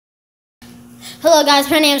Hello guys,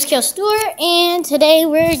 my name is Kale Stewart and today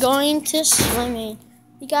we're going to swimming.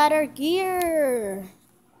 We got our gear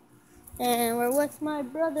and we're with my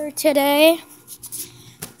brother today.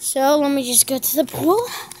 So let me just go to the pool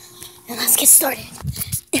and let's get started.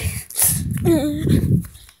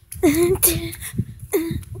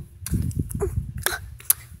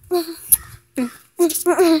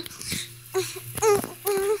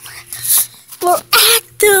 We're at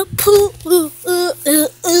the pool.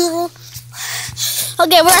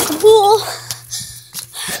 Okay, we're at the pool.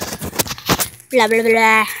 Blah, blah,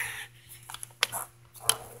 blah.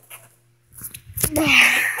 We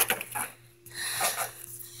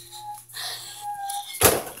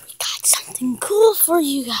got something cool for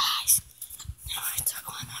you guys.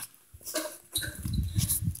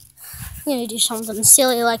 I'm gonna do something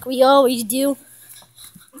silly like we always do.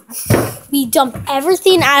 We dump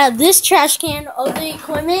everything out of this trash can of the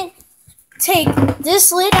equipment, take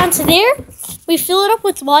this lid onto there, we fill it up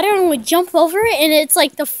with water and we jump over it, and it's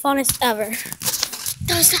like the funnest ever.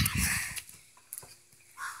 Does that?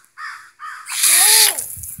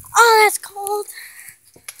 Oh, that's cold.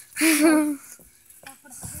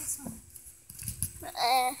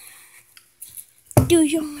 Do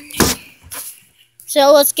yawn.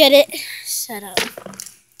 So let's get it set up.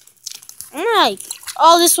 Alright.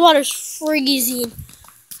 Oh, this water's freezing.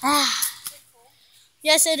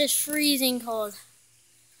 Yes, it is freezing cold.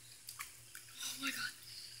 Oh my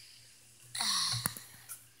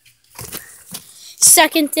god.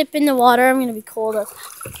 Second dip in the water, I'm gonna be cold up.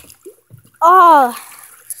 Oh,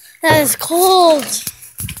 that is cold.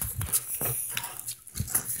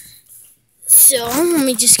 So let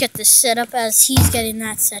me just get this set up as he's getting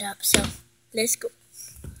that set up. So let's go.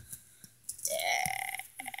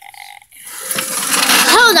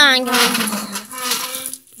 Hold on,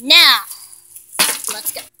 guys. Now,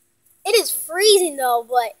 let's go. It is freezing though,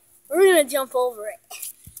 but we're gonna jump over it.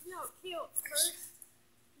 No, first.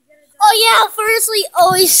 Oh yeah, first we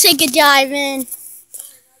always take a dive in.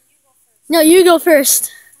 No, you go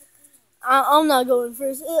first. I'm not going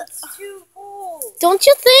first. It's too cold. Don't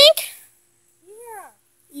you think? Yeah.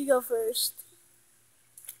 You go first.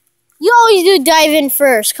 You always do dive in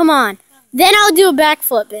first. Come on. Then I'll do a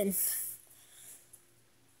backflip in.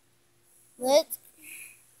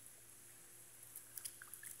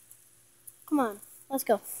 Come on. Let's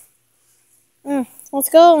go. Let's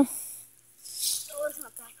go.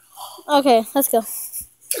 Okay, let's go.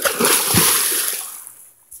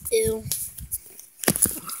 Ew.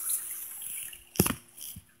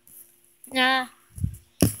 Nah.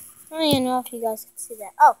 I don't even know if you guys can see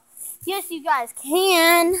that. Oh, yes, you guys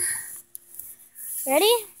can.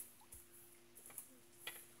 Ready?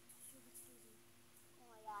 Oh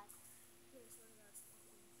my god.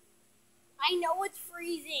 I know it's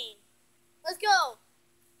freezing. Let's go.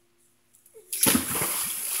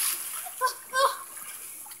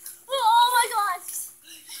 Oh my gosh.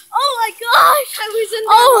 Oh my gosh. I was in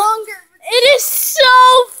there longer. It is so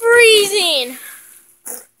freezing.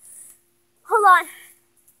 Hold on.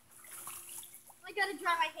 I gotta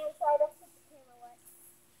dry my hands so I don't put the camera wet.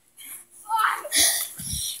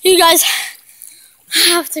 You guys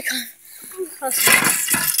have to come closer.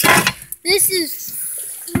 This is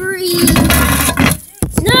freezing.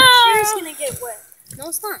 No! It's gonna get wet. No,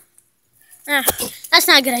 it's not. That's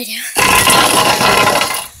not a good idea.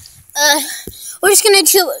 We're just gonna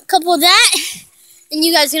chill a couple of that, and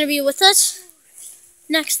you guys are gonna be with us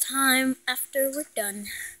next time after we're done.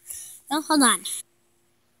 Oh, hold on.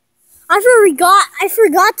 I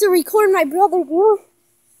forgot to record my brother, dude.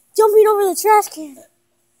 Jumping over the trash can.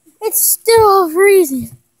 It's still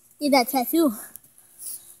freezing. Need that tattoo.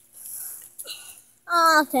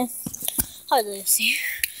 Oh, okay. Hardly see.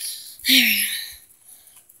 There we go.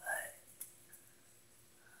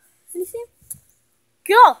 Let me see.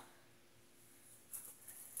 Go!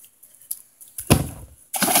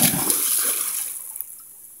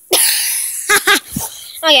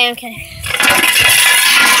 Okay, I'm kidding.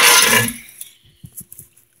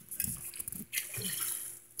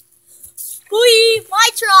 Whee! My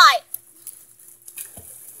try!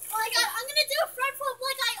 Oh my god, I'm gonna do a front flip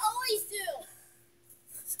like I always do.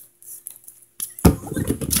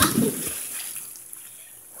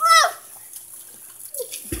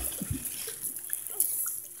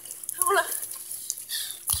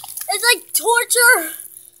 It's like torture.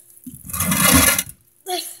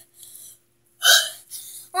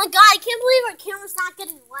 Oh my god, I can't believe our camera's not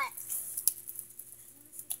getting wet.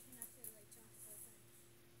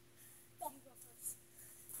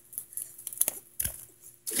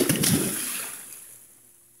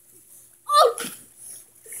 Oh!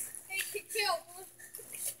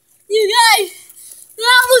 You guys,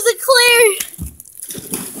 that was a clear.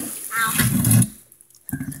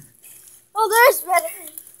 Yours better.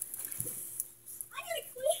 I gotta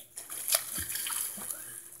clean.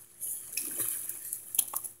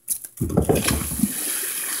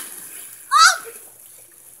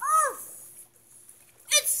 Oh!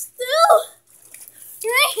 It's still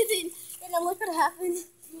crazy. And then look what happened.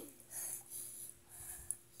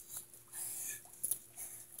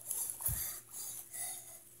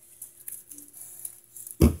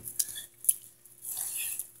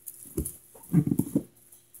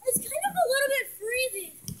 It's kind of a little bit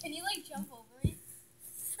freezing. Can you like jump over it?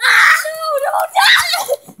 Ah! No, no,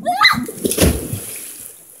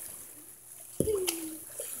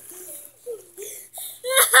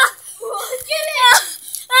 Get it!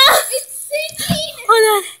 It's sinking! Hold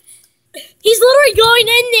on. He's literally going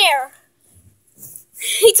in there.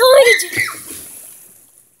 He told me to do.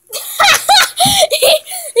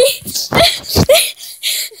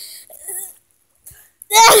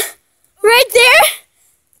 Right there?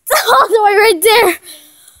 All the way right there.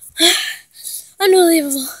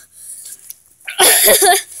 Unbelievable.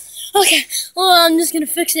 Okay, well, I'm just gonna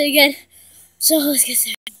fix it again. So let's get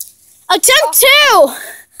started. Attempt 2!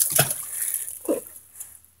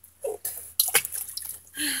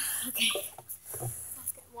 Okay.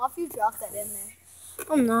 Well, if you drop that in there.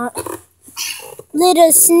 I'm not.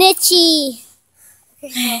 Little snitchy.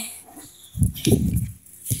 Okay.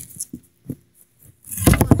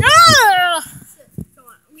 Ah! Come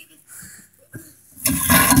on. I'm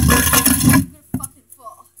gonna fucking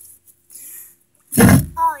fall.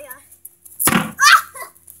 Oh, yeah. Ah!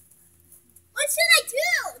 What should I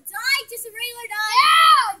do? Die? Just a regular die?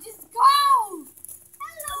 Yeah! Just go!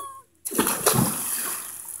 Hello.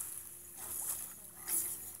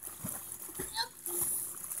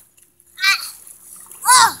 Ah!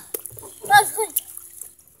 Oh! That's good.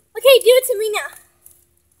 Okay, do it to me now.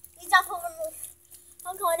 You jump over me.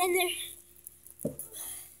 I'm going in there.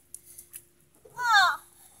 Oh!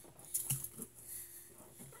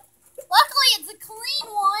 Luckily, it's a clean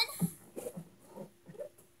one.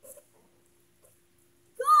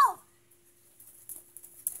 Go!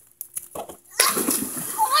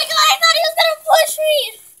 Oh my god, I thought he was gonna push me!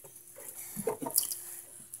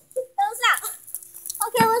 That was that.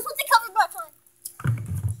 Okay, let's put the cover back on.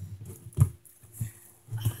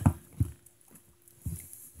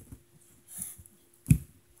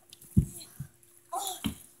 Oh.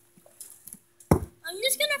 I'm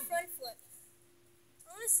just gonna front flip. I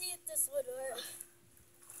wanna see if this would work.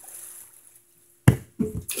 It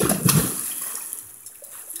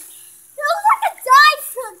looks like a dive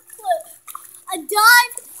front flip. A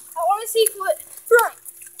dive. I want to see foot front.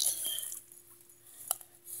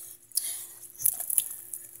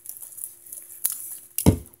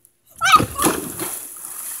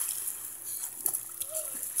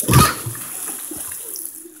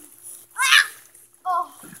 Oh.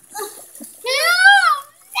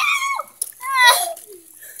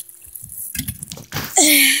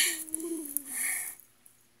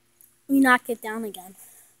 We knock it down again.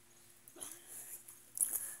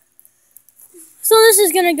 So this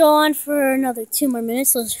is gonna go on for another 2 more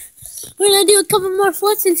minutes. We're gonna do a couple more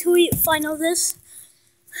flips until we final this.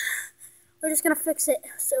 We're just gonna fix it.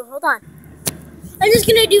 So hold on. I'm just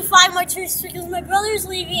gonna do 5 more tricks because my brother's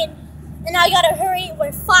leaving, and I gotta hurry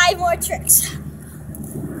with 5 more tricks.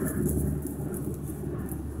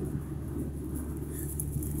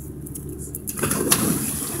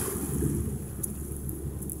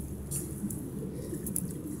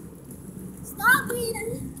 Stop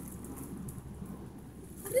bleeding.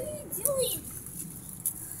 What are you doing?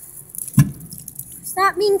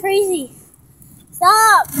 Stop being crazy.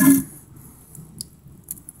 Stop.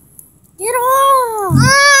 Get off.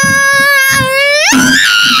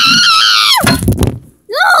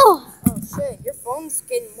 No. Oh shit, your phone's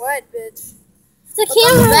getting wet, bitch. It's a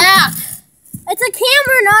camera. Back. It's a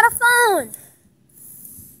camera, not a phone.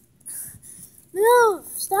 No,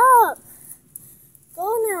 stop.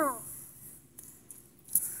 Go now.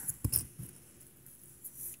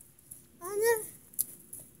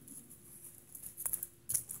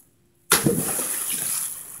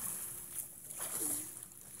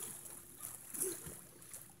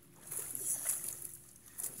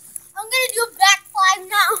 I'm gonna do a back 5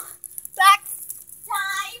 now. Back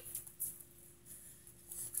 5.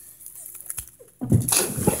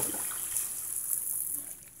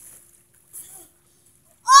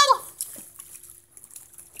 Oh!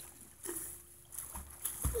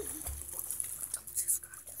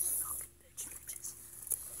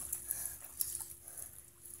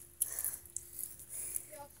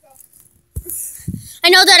 I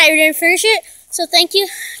know that I didn't finish it, so thank you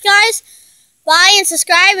guys. Bye and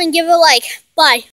subscribe and give it a like. Bye.